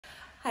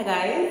Hi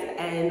guys,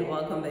 and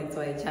welcome back to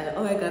my channel.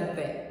 Oh my god,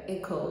 the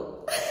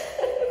echo.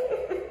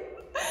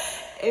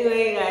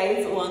 Anyway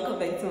guys, welcome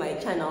back to my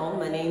channel.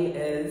 My name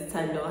is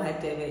Tando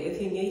Hadebe.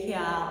 If you're new here,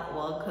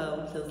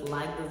 welcome. Please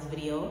like this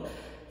video,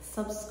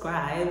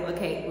 subscribe.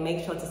 Okay,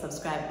 make sure to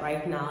subscribe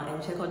right now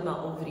and check out my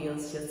old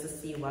videos just to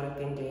see what I've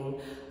been doing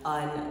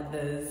on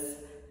this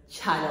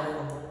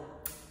channel.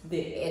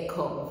 The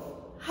echo.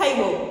 Hi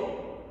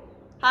Mo.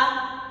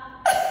 Huh?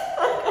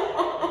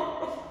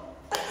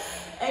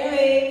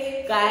 Anyway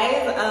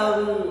guys,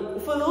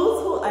 for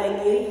those who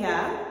are new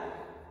here,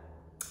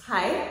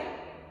 hi.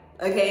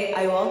 Okay,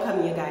 I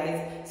welcome you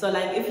guys. So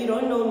like, if you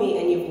don't know me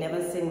and you've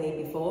never seen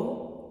me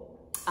before,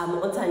 I'm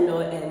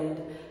Otando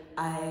and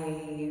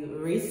I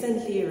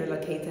recently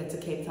relocated to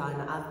Cape Town.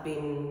 I've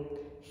been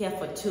here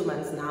for 2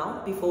 months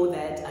now. Before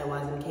that, I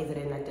was in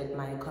KZN. I did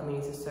my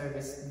community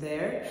service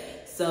there.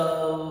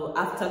 So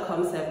after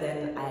ComServe,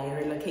 then I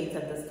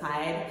relocated this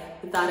time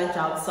without a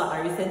job. So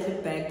I recently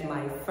bagged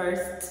my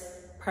first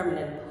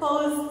permanent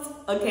post.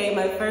 Okay,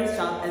 my first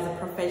job as a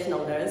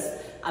professional nurse.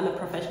 I'm a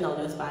professional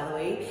nurse, by the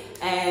way.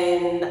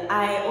 And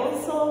I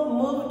also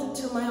moved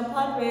to my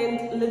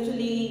apartment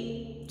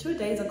literally 2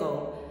 days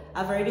ago.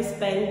 I've already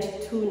spent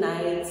 2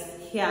 nights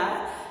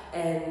here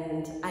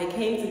and I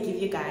came to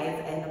give you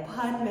guys an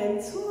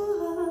apartment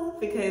tour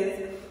because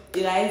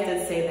you guys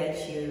did say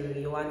that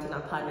you want an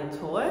apartment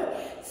tour.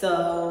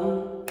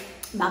 So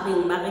Mari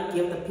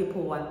give the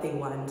people what they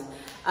want.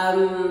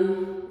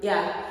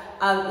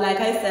 Like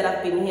I said,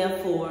 I've been here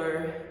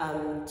for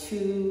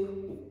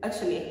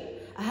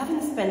I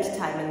haven't spent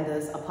time in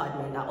this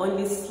apartment. I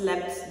only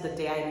slept the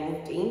day I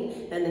moved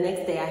in. Then the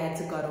next day I had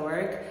to go to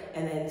work.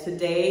 And then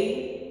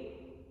today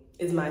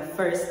is my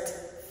first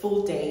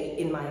full day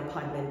in my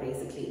apartment,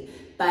 basically.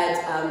 But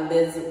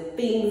there's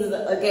things,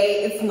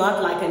 okay, it's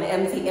not like an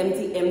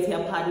empty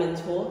apartment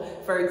tour.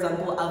 For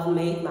example, I've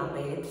made my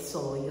bed,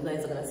 so you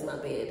guys are gonna see my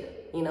bed,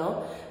 you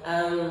know?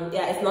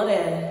 Yeah, it's not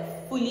a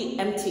fully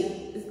empty,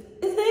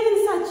 it's not even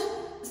such.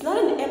 It's not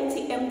an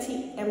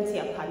empty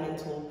apartment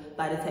tour,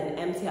 but it's an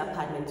empty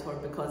apartment tour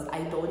because I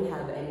don't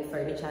have any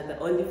furniture. The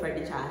only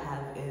furniture I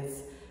have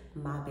is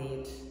my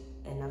bed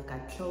and I've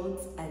got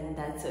clothes and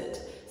that's it.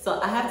 So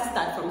I have to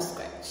start from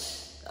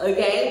scratch,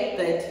 okay?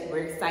 But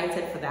we're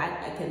excited for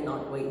that. I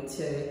cannot wait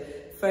to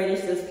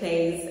furnish this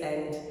place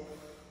and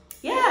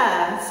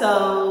yeah,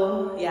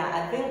 so yeah,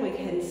 I think we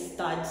can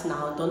start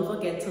now. Don't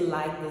forget to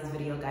like this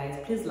video, guys.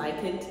 Please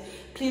like it.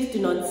 Please do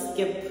not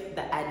skip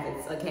the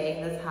adverts, okay?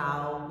 That's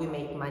how we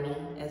make money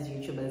as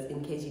YouTubers,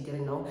 in case you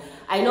didn't know.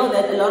 I know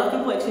that a lot of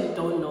people actually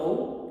don't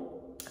know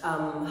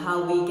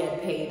how we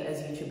get paid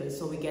as YouTubers.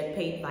 So we get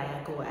paid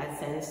via Google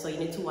AdSense. So you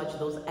need to watch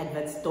those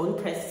adverts. Don't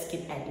press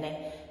skip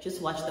ad.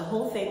 Just watch the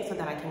whole thing so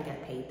that I can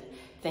get paid.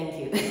 Thank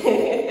you.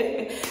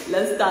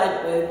 Let's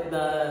start with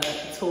the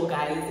tour,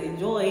 guys.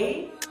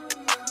 Enjoy.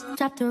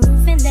 Drop the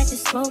roof and let the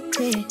smoke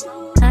clear.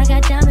 I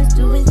got diamonds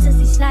doing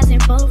sissy slides in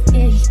both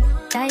ears.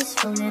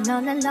 Dice rolling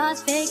on the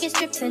Las Vegas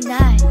strip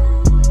tonight.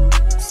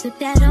 Slip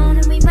that on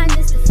and we might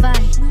miss the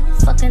fight.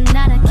 Fuck a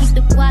night, I keep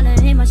the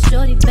wallet in my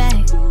shorty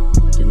bag.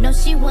 You know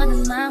she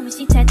wanna mine when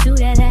she tattoo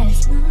that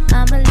ass.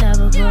 I'm a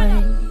lover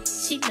boy,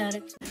 she love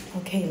it.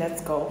 Okay,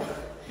 let's go.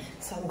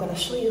 So I'm gonna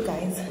show you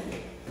guys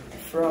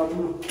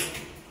from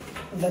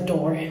the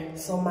door.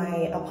 So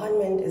my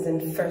apartment is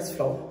in first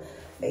floor,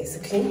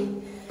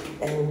 basically.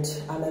 And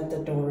I'm at the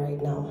door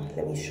right now.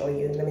 Let me show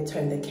you. Let me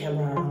turn the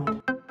camera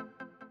around.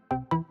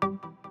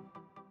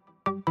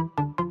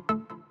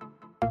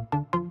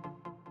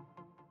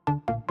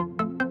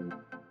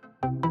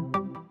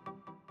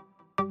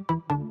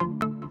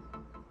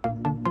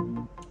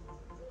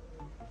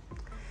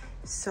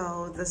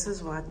 So this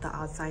is what the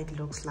outside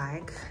looks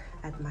like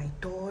at my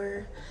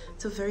door.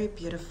 It's a very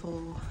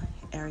beautiful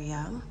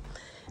area,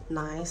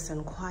 nice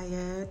and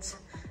quiet.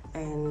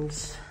 And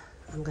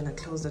I'm gonna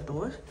close the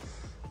door.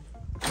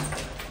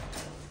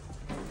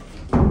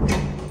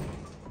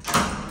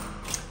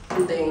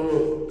 And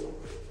then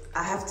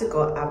I have to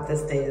go up the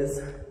stairs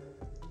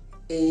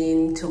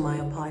into my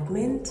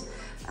apartment.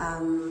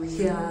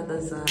 Here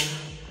there's a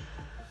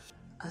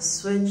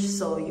switch,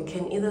 so you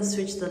can either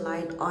switch the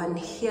light on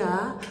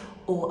here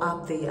or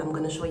up there. I'm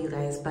gonna show you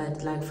guys,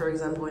 but like for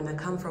example, when I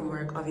come from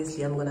work,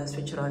 obviously I'm gonna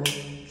switch it on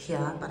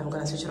here, but I'm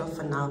gonna switch it off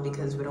for now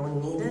because we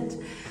don't need it.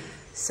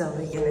 So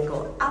we're gonna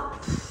go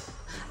up.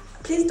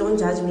 Please don't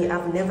judge me.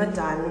 I've never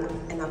done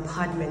an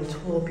apartment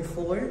tour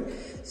before,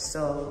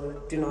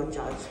 so do not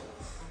judge.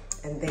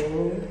 And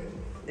then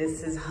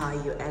this is how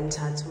you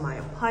enter to my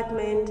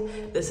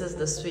apartment. This is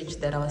the switch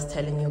that I was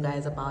telling you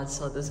guys about.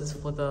 So this is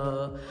for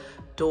the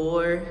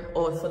door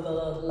or for the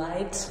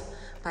light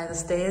by the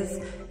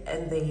stairs,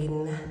 and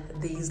then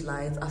these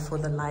lights are for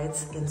the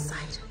lights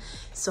inside.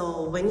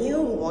 So when you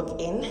walk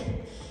in,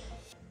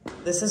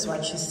 this is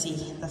what you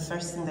see. The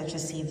first thing that you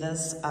see,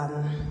 this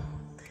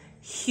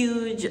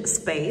huge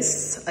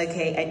space.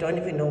 Okay, I don't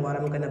even know what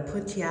I'm gonna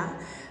put here,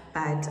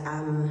 but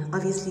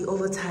obviously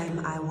over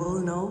time I will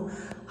know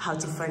how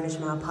to furnish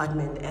my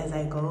apartment as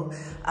I go.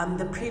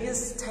 The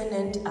previous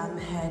tenant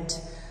had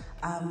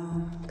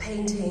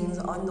paintings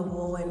on the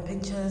wall and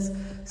pictures,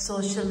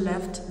 so she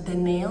left the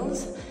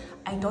nails.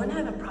 I don't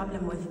have a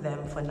problem with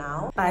them for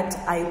now, but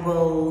I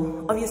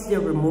will obviously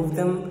remove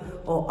them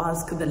or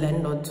ask the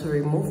landlord to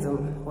remove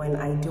them when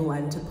I do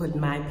want to put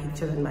my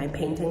pictures and my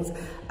paintings.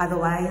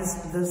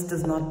 Otherwise, this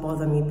does not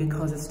bother me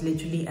because it's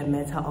literally a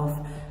matter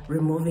of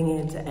removing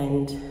it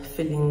and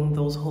filling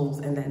those holes,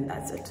 and then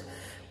that's it.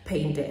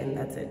 Paint it and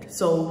that's it.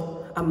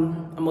 So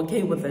I'm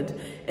okay with it,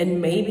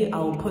 and maybe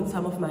I'll put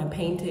some of my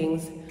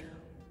paintings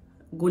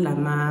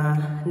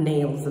gulama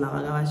nails,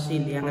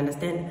 you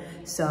understand?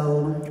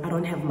 So I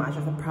don't have much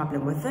of a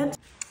problem with it.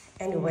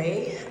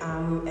 Anyway,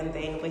 and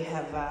then we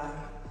have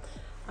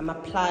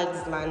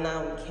plugs.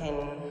 Now we can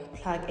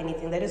plug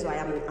anything. That is why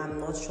I'm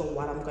not sure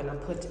what I'm gonna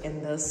put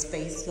in this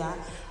space here.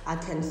 I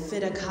can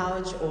fit a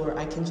couch, or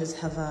I can just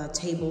have a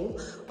table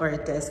or a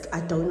desk. I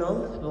don't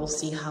know. We'll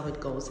see how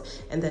it goes.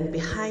 And then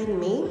behind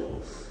me,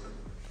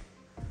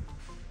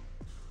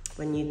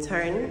 when you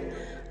turn,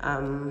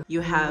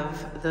 you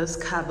have this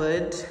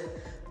cupboard,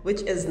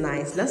 which is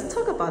nice. Let's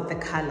talk about the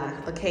color,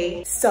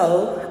 okay?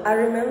 So I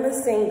remember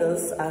seeing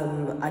this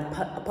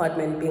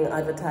apartment being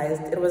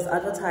advertised. It was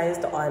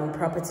advertised on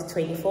Property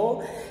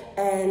 24,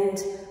 and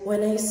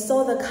when I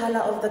saw the color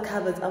of the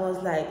cupboards, I was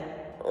like,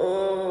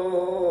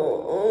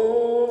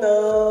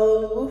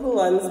 no, who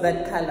wants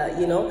that color,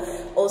 you know?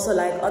 Also,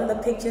 like on the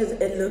pictures,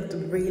 it looked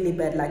really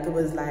bad. Like it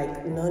was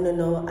like,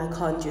 no, I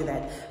can't do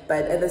that.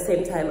 But at the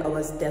same time, I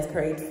was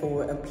desperate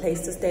for a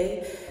place to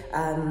stay.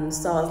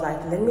 So I was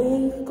like, let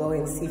me go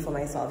and see for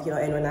myself, you know?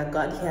 And when I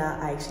got here,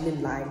 I actually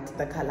liked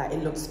the color.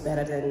 It looks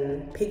better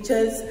than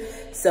pictures.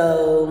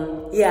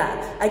 So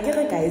yeah, I get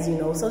it, guys, you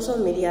know, social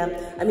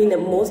media. I mean,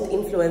 most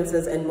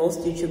influencers and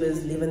most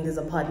YouTubers live in these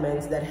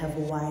apartments that have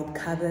white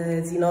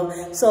cupboards, you know?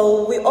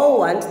 So we all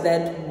want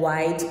that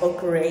white or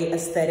gray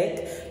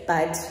aesthetic,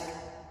 but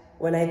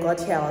when I got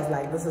here, I was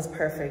like, this is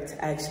perfect.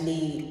 I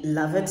actually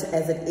love it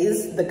as it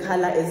is. The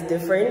color is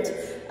different.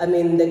 I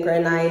mean, the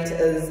granite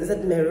is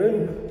it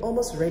maroon?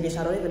 Almost reddish.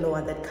 I don't even know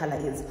what that color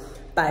is.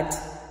 But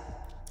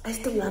I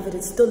still love it.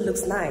 It still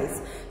looks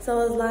nice. So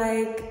I was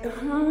like,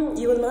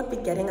 you will not be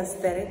getting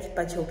aesthetic,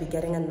 but you'll be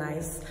getting a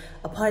nice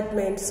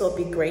apartment. So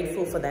be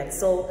grateful for that.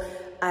 So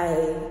I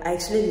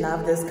actually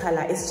love this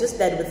color. It's just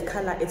that with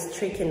color, it's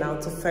tricky now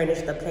to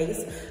furnish the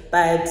place,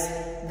 but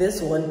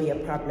this won't be a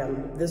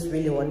problem. This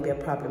really won't be a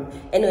problem.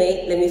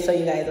 Anyway, let me show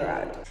you guys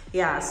around.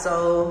 Yeah,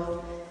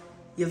 so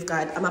you've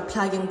got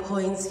plugging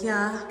points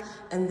here,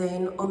 and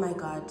then, oh my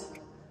God.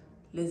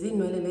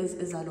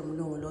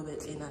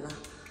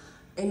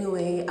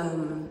 Anyway,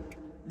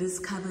 this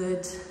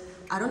cupboard,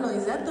 I don't know,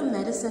 is that the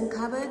medicine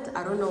cupboard?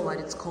 I don't know what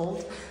it's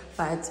called,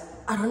 but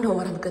I don't know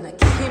what I'm gonna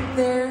keep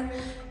there.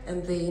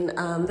 And then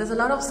there's a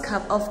lot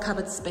of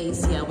cupboard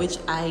space here, which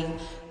I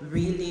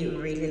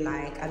really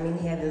like. I mean,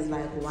 here there's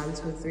like 1,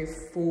 2, 3,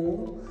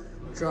 4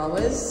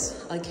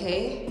 drawers.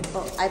 Okay.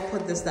 Oh, I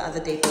put this the other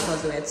day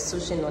because we had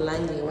sushi in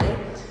Olangi, right?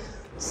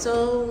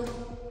 So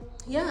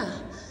yeah,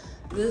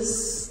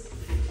 this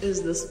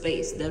is the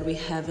space that we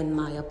have in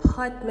my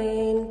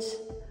apartment.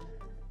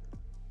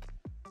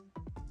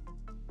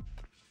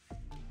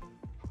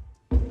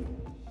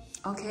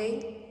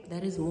 Okay,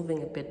 that is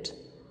moving a bit.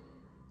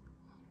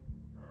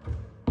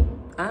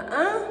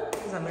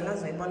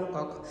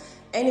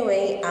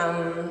 Anyway,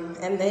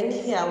 and then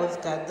here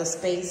we've got the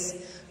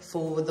space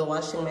for the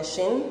washing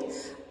machine.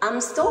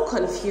 I'm still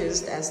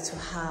confused as to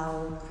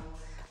how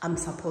I'm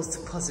supposed to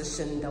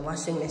position the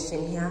washing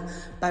machine here,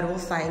 but we'll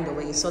find a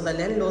way. So the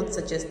landlord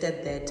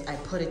suggested that I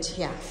put it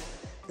here,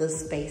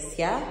 this space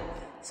here.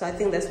 So I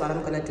think that's what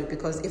I'm gonna do,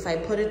 because if I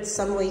put it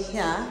somewhere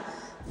here,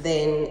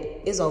 then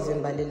it's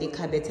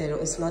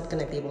not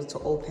gonna be able to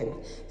open.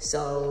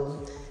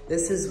 So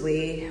this is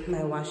where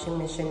my washing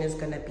machine is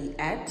gonna be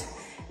at,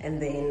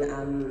 and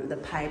then the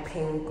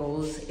piping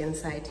goes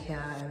inside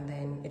here, and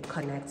then it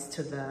connects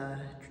to the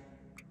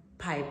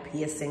pipe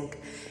here sink.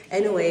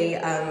 Anyway,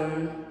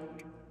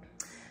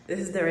 this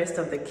is the rest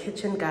of the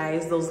kitchen,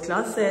 guys. Those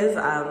glasses,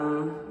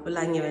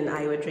 Ulanyo and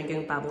I were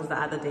drinking bubbles the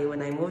other day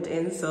when I moved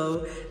in.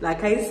 So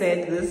like I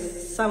said,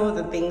 this some of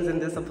the things in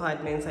this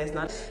apartment, so it's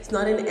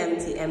not an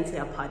empty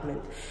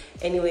apartment.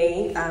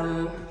 Anyway,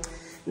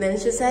 then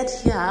she said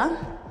here,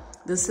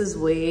 this is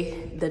where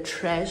the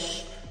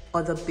trash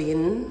or the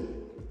bin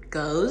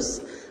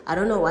goes. I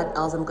don't know what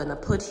else I'm gonna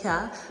put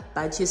here,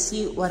 but you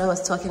see what I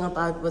was talking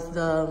about with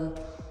the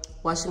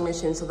washing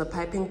machine. So the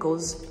piping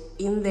goes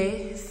in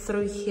there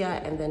through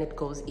here, and then it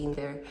goes in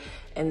there,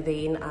 and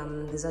then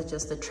these are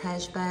just the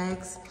trash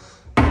bags,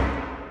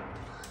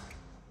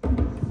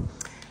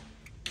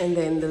 and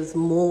then there's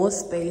more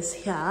space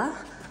here,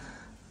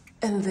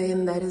 and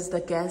then that is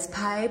the gas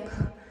pipe,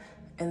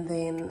 and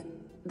then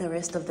the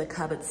rest of the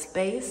cupboard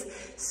space.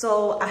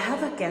 So I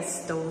have a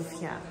gas stove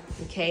here,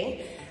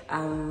 okay?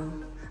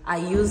 I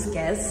use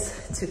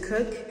gas to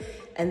cook,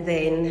 and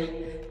then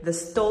the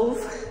stove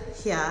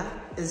here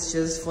is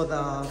just for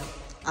the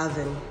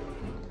oven.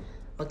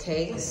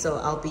 Okay, so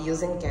I'll be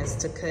using gas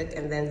to cook,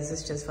 and then this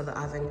is just for the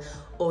oven.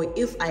 Or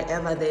if I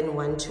ever then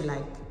want to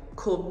like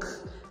cook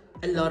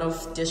a lot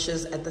of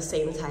dishes at the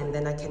same time,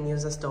 then I can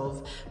use a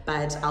stove,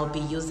 but I'll be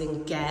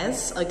using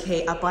gas.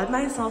 Okay, I bought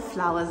myself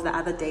flowers the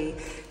other day.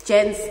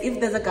 Gents, if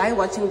there's a guy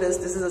watching this,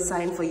 this is a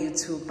sign for you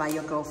to buy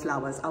your girl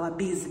flowers. Our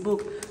busy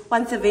book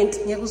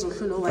 170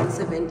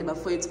 170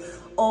 before it.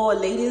 Or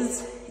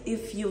ladies,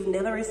 if you've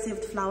never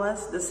received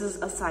flowers, this is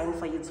a sign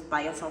for you to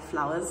buy yourself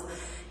flowers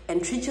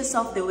and treat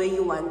yourself the way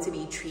you want to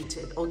be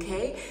treated.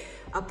 Okay,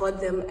 I bought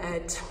them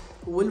at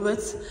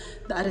Woolworths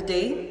the other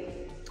day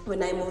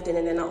when I moved in,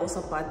 and then I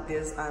also bought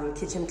these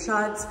kitchen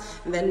cloths,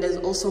 and then there's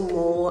also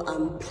more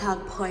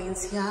plug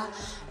points here,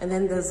 and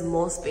then there's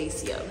more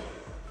space here.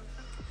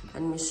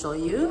 Let me show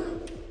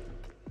you.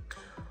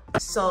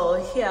 So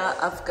here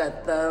I've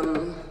got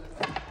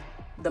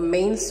the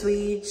main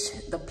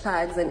switch, the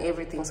plugs and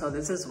everything. So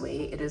this is where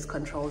it is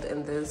controlled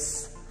in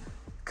this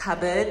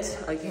cupboard.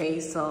 Okay,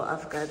 so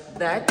I've got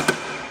that,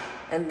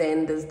 and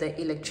then there's the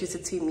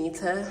electricity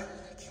meter.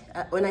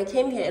 When I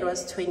came here, it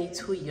was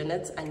 22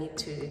 units. I need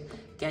to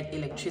get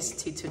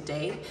electricity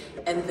today.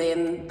 And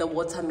then the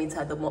water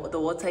meter, the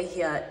water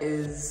here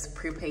is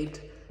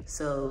prepaid.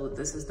 So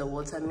this is the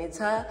water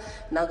meter.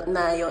 Now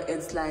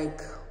it's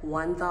like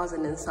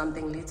 1,000 and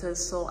something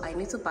liters. So I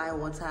need to buy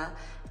water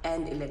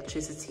and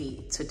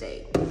electricity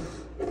today.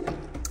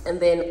 And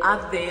then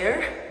up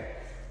there,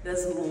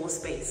 there's more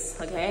space,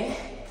 okay?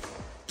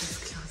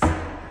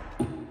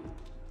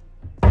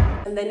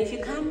 And then if you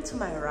come to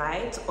my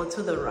right or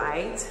to the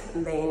right,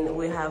 then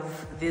we have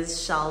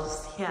these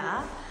shelves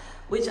here,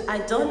 which I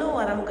don't know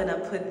what I'm gonna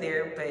put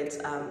there, but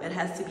it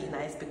has to be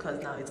nice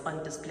because now it's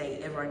on display.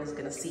 Everyone is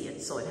gonna see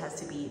it, so it has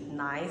to be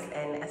nice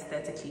and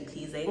aesthetically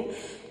pleasing.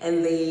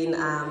 And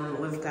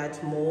then we've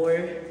got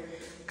more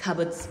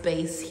cupboard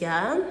space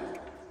here.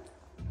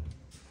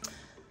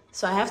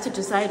 So I have to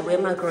decide where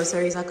my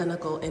groceries are gonna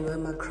go and where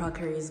my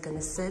crockery is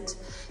gonna sit.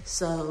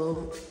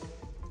 So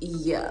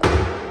yeah.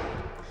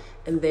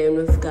 And then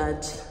we've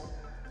got,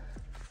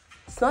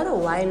 it's not a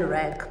wine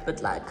rack,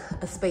 but like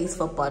a space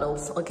for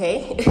bottles,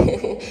 okay?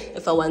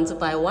 If I want to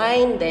buy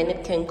wine, then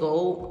it can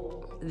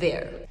go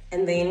there.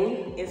 And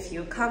then if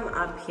you come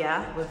up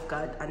here, we've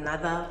got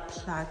another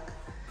plug.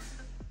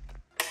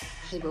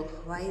 Hey,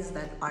 look, why is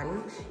that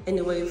on?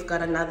 Anyway, we've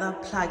got another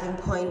plugging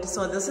point.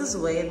 So this is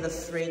where the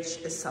fridge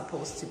is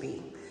supposed to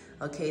be.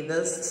 Okay,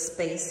 this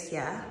space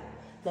here.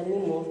 Let me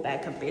move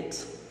back a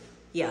bit.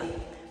 Yeah.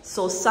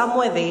 So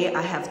somewhere there,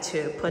 I have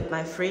to put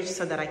my fridge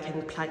so that I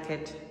can plug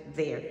it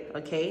there,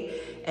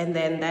 okay? And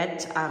then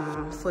that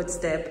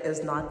footstep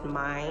is not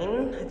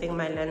mine. I think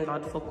my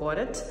landlord forgot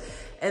it.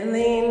 And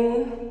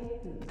then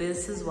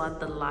this is what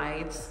the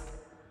lights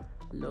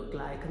look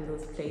like in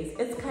this place.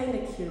 It's kind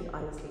of cute,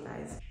 honestly,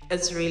 guys.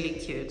 It's really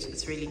cute.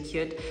 It's really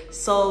cute.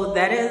 So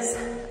that is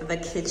the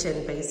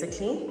kitchen,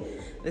 basically.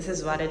 This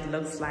is what it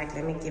looks like.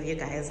 Let me give you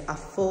guys a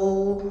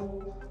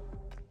full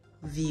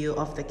view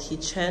of the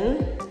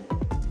kitchen.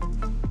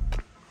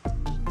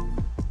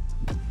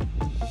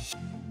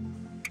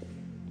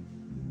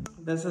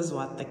 This is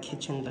what the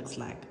kitchen looks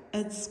like.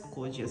 It's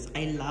gorgeous.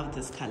 I love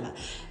this color.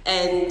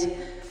 And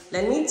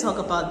let me talk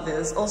about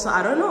this. Also,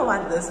 I don't know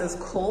what this is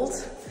called.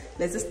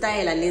 Let's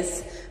style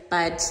this.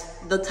 But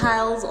the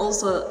tiles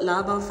also,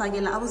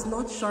 I was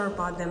not sure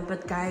about them,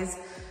 but guys,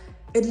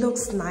 it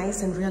looks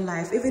nice in real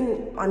life.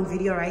 Even on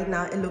video right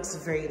now, it looks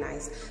very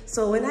nice.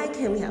 So when I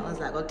came here, I was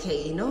like,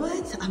 okay, you know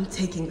what? I'm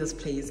taking this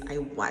place. I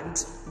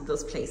want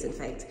this place, in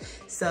fact.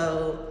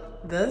 So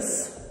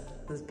this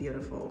is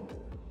beautiful.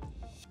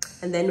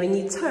 And then when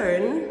you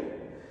turn,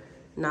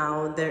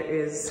 now there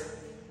is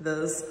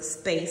this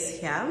space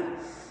here.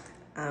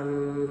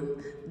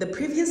 The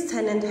previous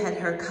tenant had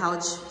her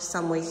couch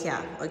somewhere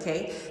here,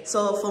 okay?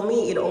 So for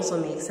me, it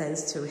also makes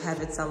sense to have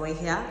it somewhere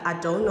here. I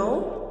don't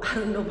know,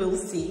 we'll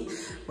see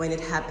when it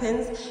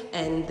happens.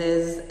 And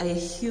there's a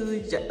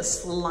huge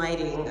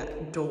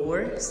sliding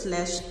door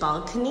slash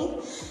balcony.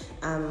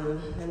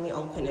 Let me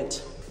open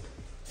it.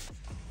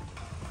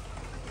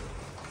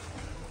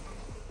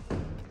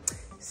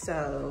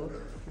 So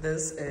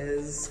this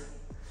is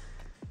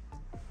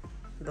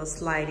the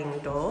sliding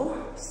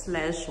door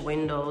slash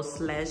window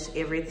slash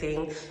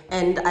everything.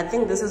 And I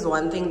think this is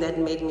one thing that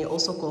made me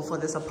also go for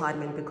this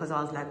apartment, because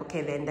I was like,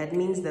 okay, then that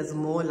means there's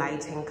more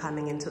lighting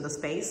coming into the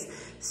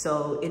space.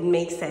 So it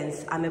makes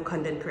sense. I'm a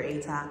content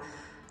creator.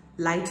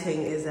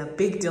 Lighting is a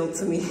big deal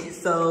to me.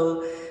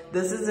 So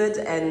this is it,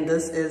 and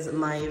this is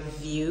my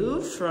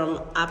view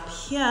from up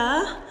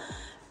here.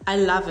 I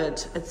love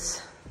it.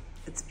 It's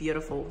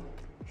beautiful.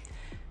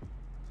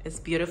 It's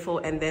beautiful.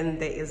 And then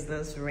there is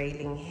this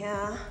railing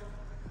here.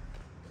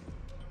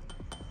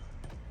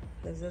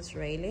 There's this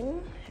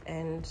railing,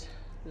 and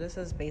this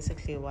is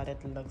basically what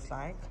it looks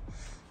like.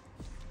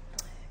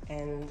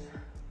 And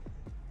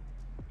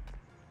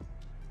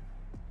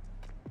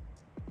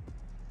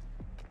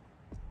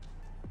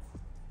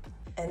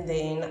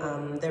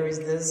then there is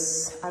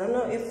this, I don't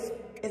know if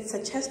it's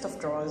a chest of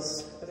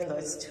drawers, even though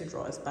it's 2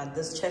 drawers, but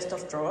this chest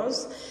of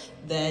drawers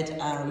that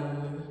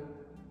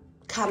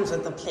comes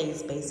with the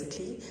place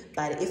basically.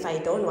 But if I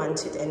don't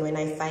want it, and when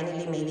I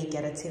finally maybe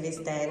get a TV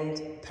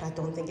stand, but I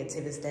don't think a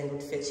TV stand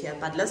would fit here,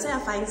 but let's say I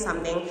find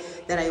something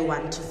that I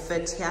want to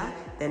fit here,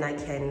 then I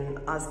can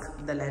ask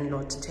the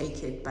landlord to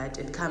take it. But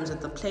it comes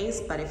with the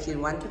place, but if you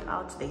want it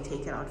out, they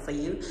take it out for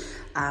you.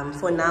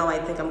 For now, I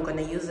think I'm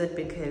gonna use it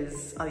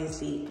because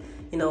obviously,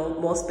 you know,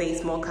 more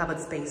space, more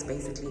cupboard space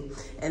basically.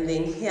 And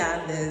then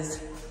here there's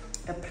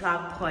a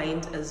plug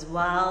point as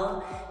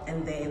well,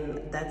 and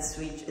then that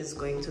switch is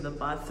going to the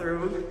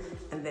bathroom,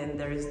 and then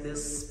there is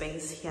this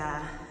space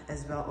here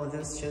as well, or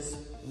this just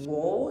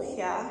wall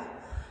here,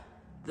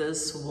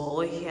 this wall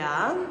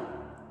here,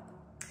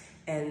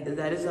 and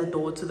that is a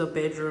door to the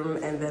bedroom,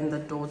 and then the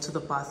door to the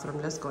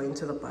bathroom. Let's go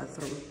into the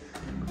bathroom.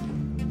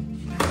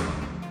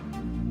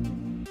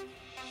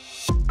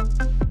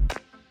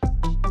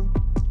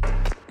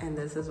 And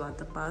this is what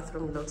the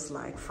bathroom looks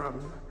like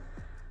from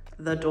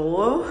the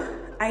door.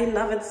 I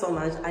love it so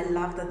much. I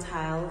love the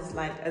tiles,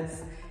 like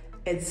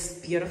it's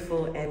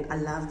beautiful, and I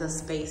love the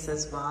space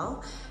as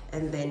well.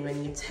 And then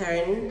when you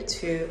turn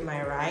to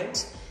my right,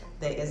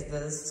 there is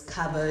this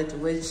cupboard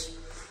which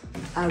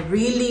I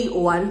really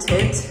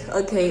wanted.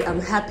 Okay,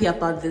 I'm happy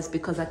about this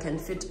because I can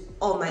fit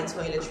all my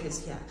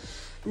toiletries here.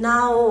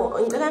 Now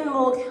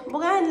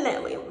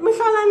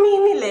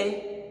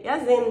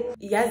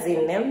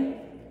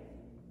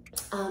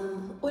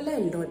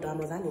ulandlord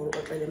wami uzange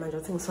ngixoxele manje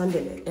uthi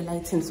ngisondele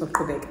elayithini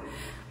soqhubeka.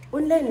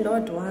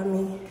 Ulandlord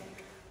wami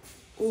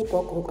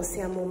ugogo Nkosi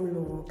yami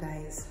womlungu,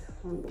 guys,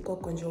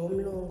 ugogo nje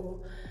womlungu.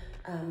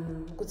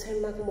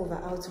 Kuthe makumove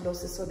out lo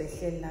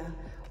sisobehlela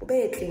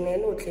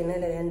ubeyeklinela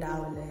uklinela le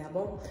ndawo le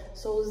yabo.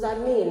 So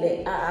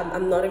uzamile,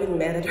 I'm not even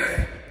mad at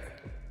her.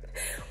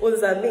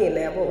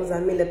 Uzamile yabo,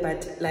 uzamile,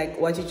 but like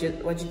what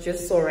you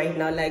just saw right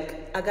now,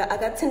 like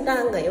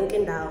akathintanga yonke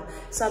indawo.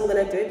 So I'm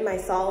gonna do it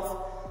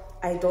myself.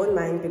 I don't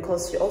mind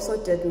because she also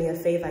did me a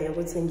favor. I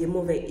would say you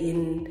move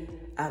in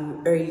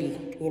early,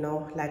 you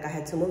know, like I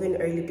had to move in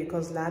early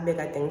because so I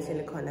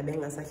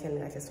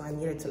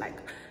needed to like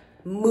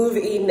move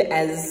in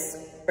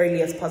as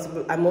early as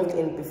possible. I moved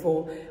in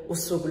before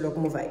usuku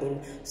move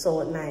in.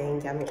 So now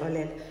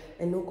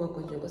and no go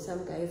go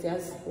some guys,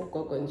 yes,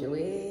 go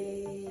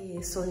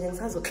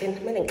so clean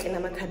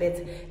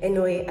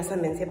anyway as I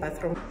mentioned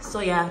bathroom. So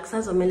yeah,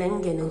 clean.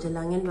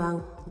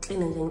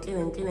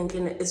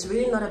 It's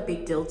really not a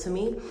big deal to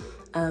me,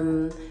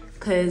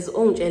 because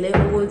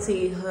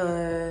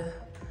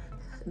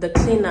the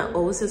cleaner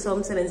also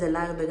so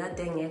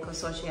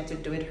she had to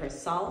do it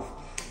herself.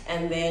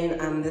 And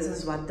then this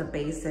is what the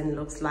basin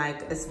looks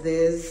like. It's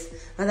this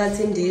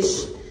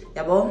dish,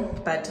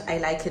 but I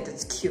like it,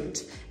 it's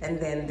cute. And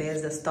then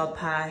there's the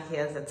stopper,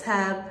 here's the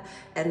tab,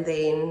 and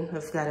then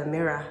we've got a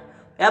mirror.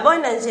 But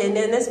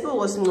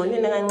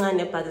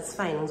it's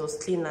fine, it's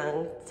clean,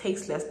 it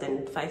takes less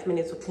than 5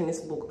 minutes to clean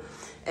this book.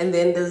 And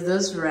then there's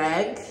this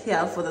rag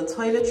here for the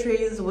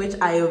toiletries, which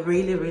I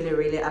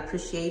really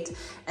appreciate.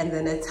 And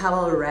then a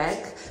towel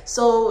rack.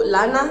 So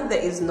Lana,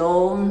 there is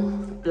no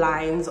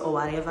blinds or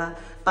whatever,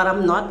 but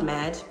I'm not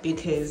mad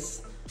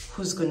because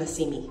who's gonna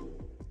see me?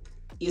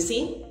 You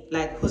see,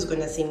 like who's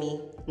gonna see me?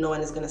 No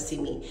one is gonna see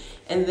me.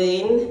 And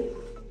then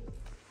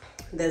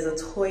there's a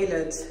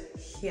toilet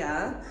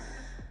here,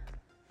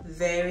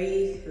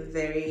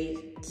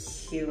 very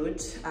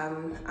cute.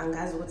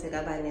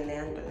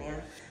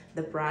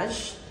 The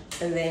brush,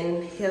 and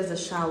then here's the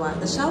shower.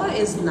 The shower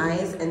is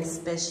nice and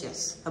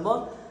spacious.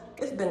 About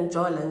if Ben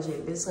Joel and Jay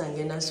is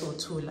not so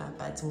tula,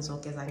 but things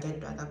okay, I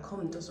get back. I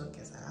come to so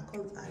guess I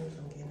come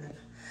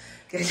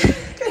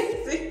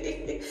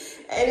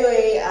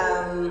anyway,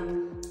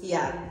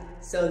 yeah,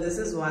 so this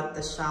is what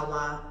the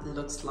shower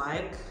looks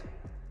like.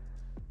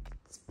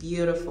 It's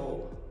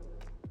beautiful.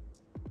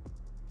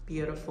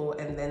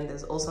 And then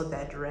there's also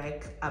that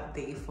rack up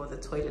there for the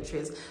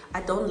toiletries. I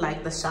don't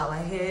like the shower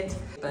head,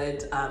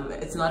 but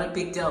it's not a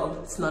big deal.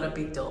 It's not a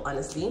big deal,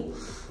 honestly.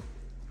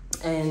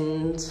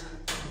 And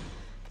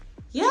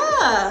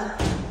yeah,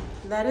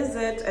 that is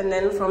it. And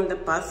then from the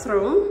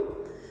bathroom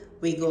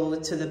we go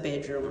to the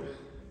bedroom,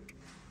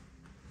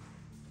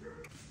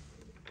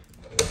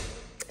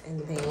 and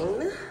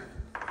then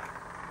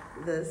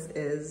this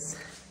is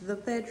the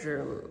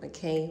bedroom.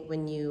 Okay,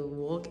 when you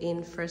walk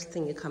in, first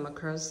thing you come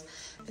across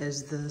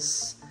is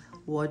this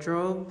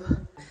wardrobe,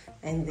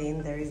 and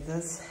then there is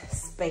this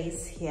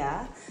space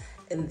here,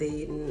 and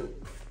then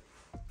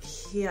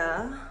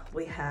here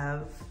we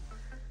have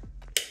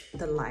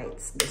the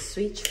lights, the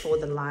switch for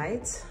the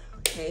lights.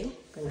 Okay,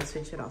 I'm gonna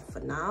switch it off for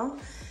now.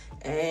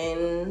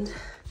 And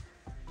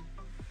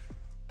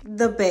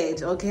the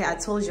bed. Okay, I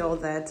told you all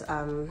that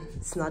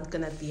it's not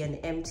gonna be an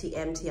empty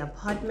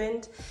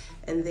apartment.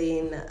 And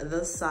then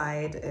this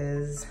side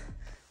is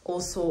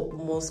also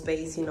more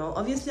space, you know.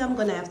 Obviously I'm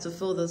gonna have to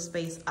fill the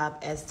space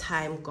up as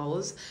time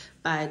goes,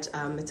 but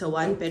it's a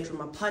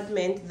 1-bedroom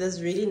apartment.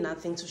 There's really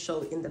nothing to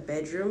show in the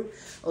bedroom.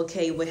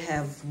 Okay, we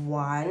have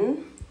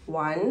one,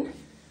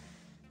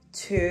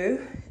 2,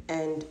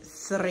 and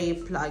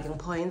 3 plugging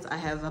points. I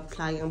have a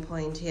plugging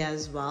point here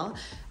as well.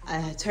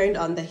 I turned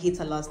on the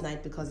heater last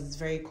night because it's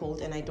very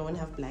cold and I don't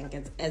have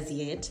blankets as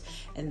yet.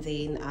 And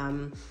then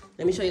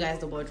let me show you guys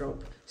the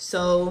wardrobe.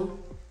 So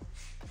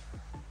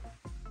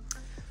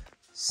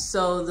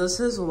this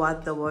is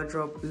what the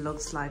wardrobe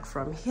looks like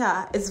from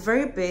here. It's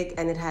very big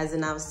and it has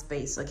enough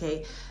space,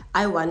 okay?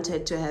 I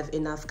wanted to have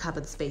enough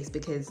cupboard space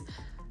because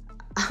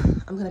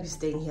I'm gonna be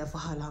staying here for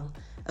how long?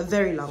 A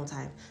very long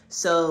time.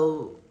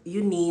 So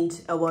you need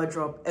a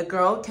wardrobe. A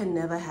girl can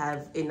never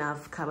have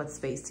enough cupboard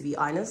space, to be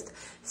honest.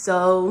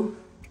 So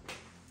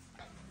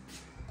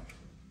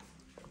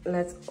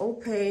let's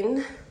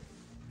open.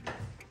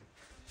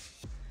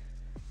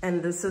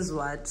 And this is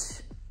what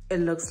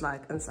it looks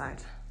like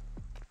inside.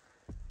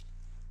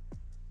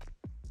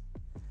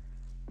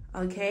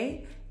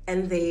 Okay,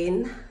 and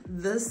then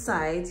this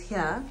side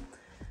here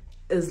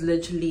is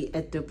literally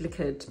a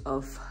duplicate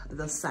of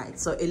the side,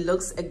 so it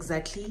looks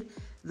exactly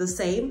the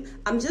same.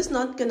 I'm just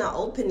not gonna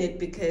open it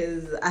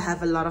because I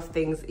have a lot of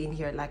things in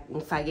here, like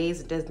plastic.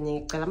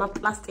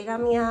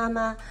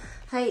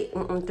 Hey,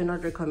 do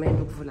not recommend.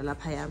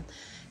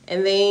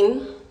 And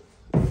then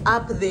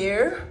up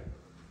there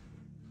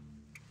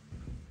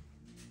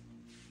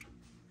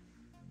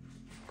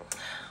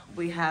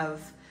we have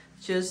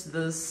just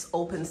this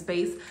open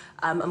space.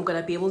 I'm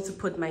gonna be able to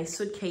put my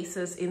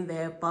suitcases in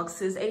there,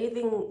 boxes,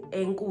 anything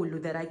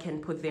enkulu that I can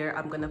put there.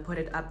 I'm gonna put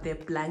it up there,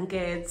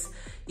 blankets,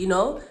 you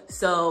know.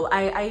 So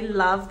I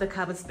love the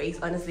cupboard space.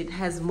 Honestly, it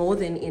has more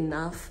than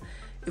enough,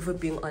 if we're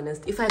being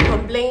honest. If I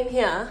complain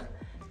here,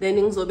 then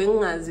and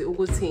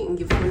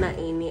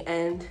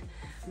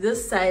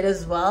this side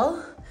as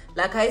well,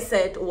 like I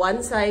said,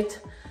 one side,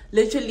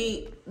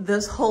 literally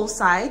this whole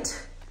side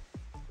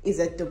is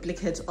a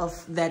duplicate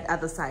of that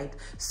other side.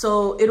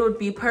 So it would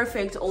be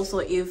perfect also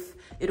if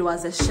it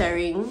was a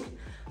sharing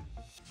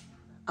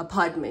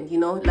apartment, you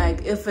know,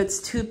 like if it's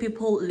 2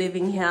 people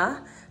living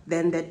here,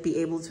 then they'd be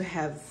able to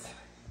have,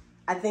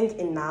 I think,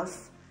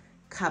 enough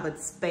cupboard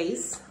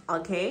space.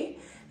 Okay,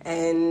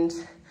 and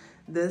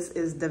this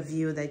is the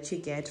view that you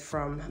get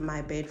from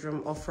my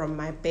bedroom or from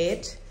my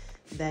bed.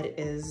 That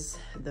is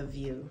the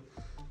view.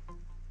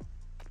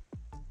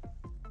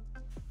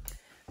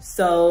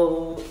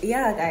 So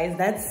yeah guys,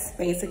 that's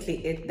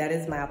basically it. That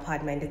is my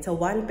apartment. It's a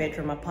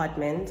 1-bedroom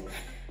apartment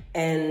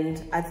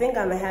and I think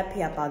I'm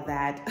happy about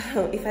that.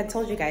 If I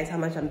told you guys how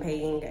much I'm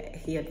paying,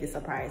 you'd be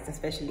surprised,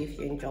 especially if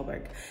you're in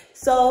Joburg.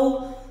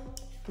 So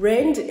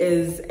rent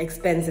is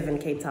expensive in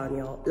Cape Town,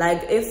 y'all.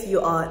 Like if you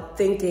are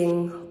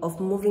thinking of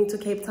moving to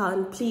Cape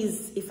Town,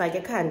 please, if I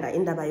get kanda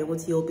in the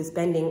you'll be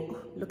spending,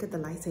 look at the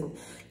lighting,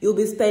 you'll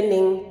be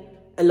spending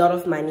a lot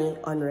of money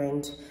on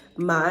rent.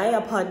 My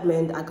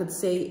apartment, I could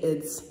say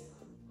it's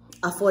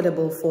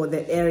affordable for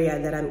the area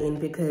that I'm in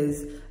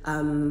because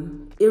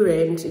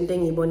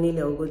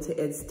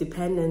it's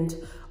dependent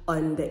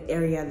on the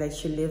area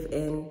that you live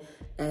in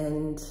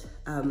and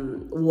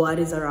what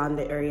is around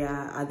the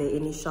area. Are there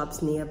any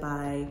shops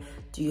nearby?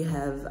 Do you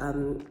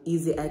have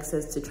easy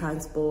access to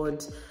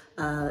transport?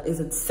 Is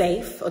it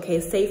safe? Okay,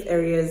 safe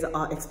areas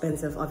are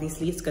expensive.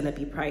 Obviously, it's gonna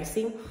be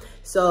pricey.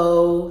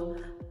 So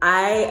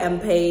I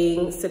am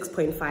paying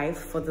 6.5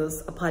 for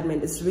this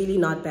apartment. It's really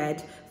not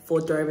bad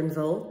for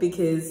Durbanville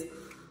because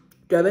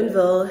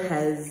Durbanville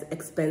has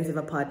expensive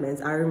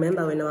apartments. I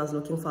remember when I was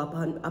looking for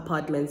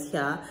apartments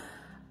here,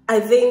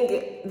 I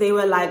think they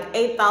were like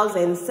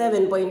 8,000,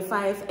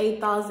 7.5,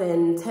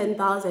 8,000,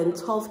 10,000,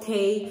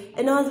 12K.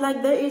 And I was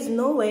like, there is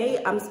no way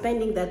I'm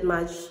spending that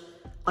much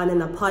on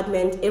an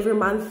apartment every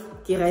month.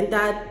 Rent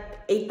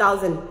that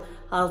 8,000.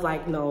 I was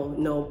like,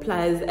 no.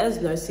 Plus,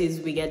 as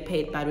nurses, we get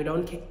paid, but we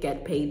don't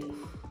get paid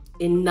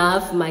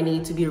enough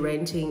money to be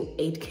renting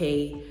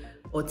 8K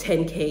or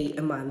 10K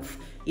a month,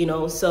 you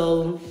know?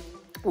 So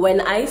when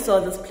I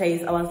saw this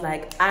place, I was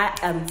like, I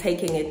am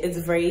taking it. It's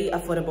very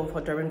affordable for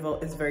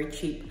Durbanville. It's very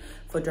cheap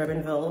for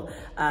Durbanville.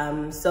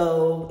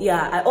 So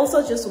yeah, I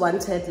also just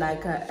wanted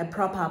like a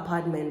proper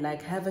apartment,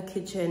 like have a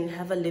kitchen,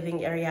 have a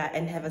living area,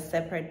 and have a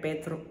separate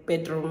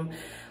bedroom.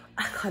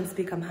 I can't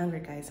speak, I'm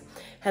hungry, guys.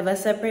 Have a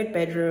separate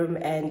bedroom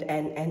and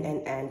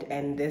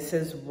this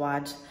is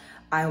what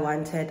I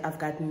wanted. I've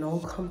got no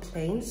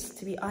complaints,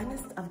 to be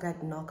honest. I've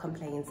got no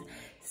complaints.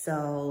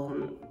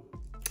 So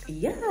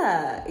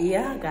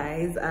yeah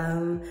guys,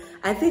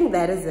 I think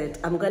that is it.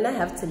 I'm gonna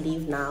have to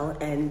leave now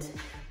and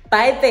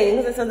buy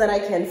things so that I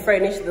can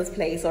furnish this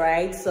place. All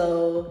right,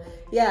 so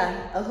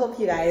yeah, I hope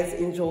you guys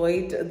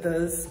enjoyed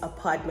this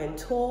apartment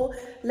tour.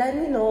 Let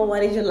me know,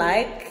 what did you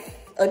like?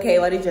 Okay,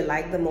 what did you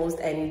like the most?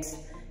 And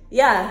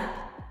yeah,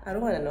 I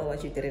don't want to know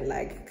what you didn't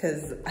like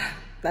because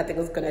nothing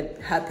was gonna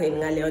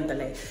happen.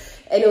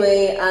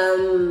 Anyway,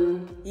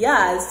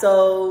 yeah,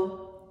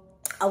 so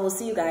I will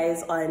see you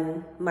guys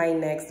on my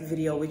next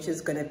video, which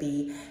is gonna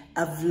be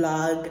a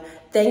vlog.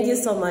 Thank you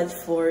so much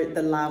for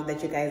the love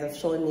that you guys have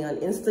shown me on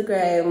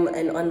Instagram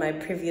and on my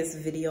previous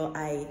video.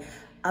 I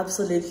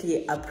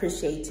absolutely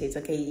appreciate it.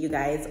 Okay, you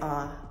guys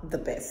are the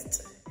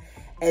best.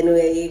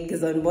 Anyway,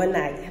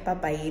 bye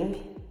bye.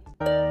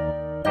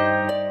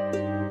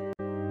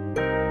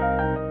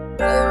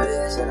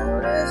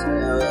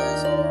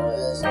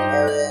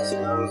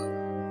 wishing on me.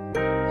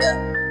 Yeah.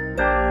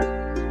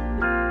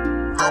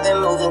 I've been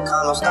moving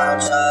calm, don't start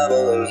no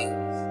trouble with me.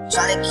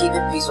 Trying to keep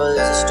it peaceful is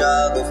a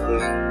struggle for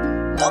me.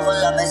 Don't pull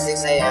up at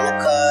 6 a.m. to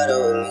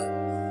cuddle with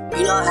me.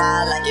 You know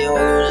how I like it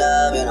when you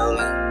love it on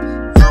me.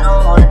 I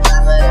don't wanna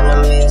die for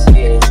them to miss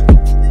me.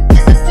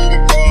 Yes, I see the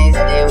things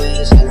that they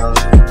wishing on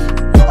me.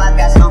 Hope I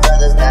got some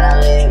brothers that I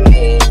live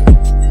me.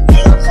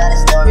 They gon' tell the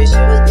story,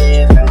 shit was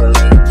different with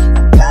me.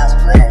 God's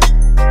plan,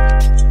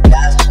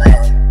 God's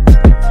plan.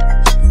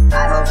 I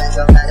hope that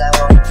sometimes I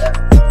won't, yeah.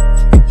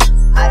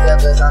 I feel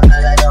good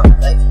sometimes I don't,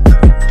 like.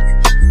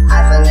 I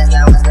finesse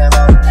down Western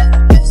Road,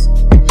 yes.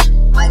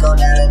 Might go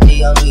down to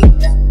D.O.B.,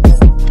 yeah.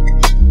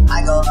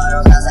 I go hard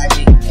on Southside G,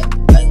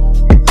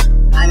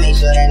 yeah. I make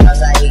sure that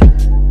Northside heat.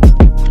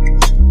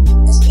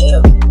 And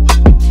still,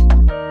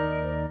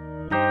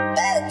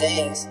 bad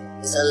things.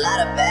 There's a lot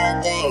of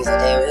bad things that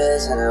they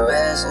wish and they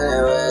wish and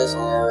they wish and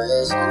they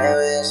wish and they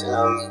wishing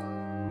on me.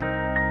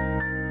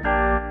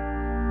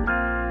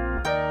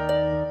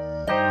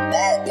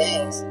 Bad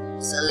things.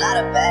 There's a lot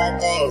of bad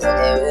things that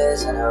they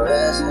wish and they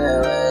wish and they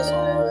wish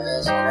and they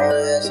wish and they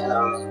wishing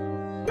on me.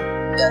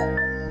 Yeah.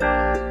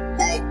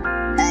 Hey,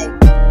 hey.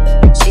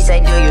 She say,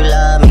 do you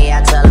love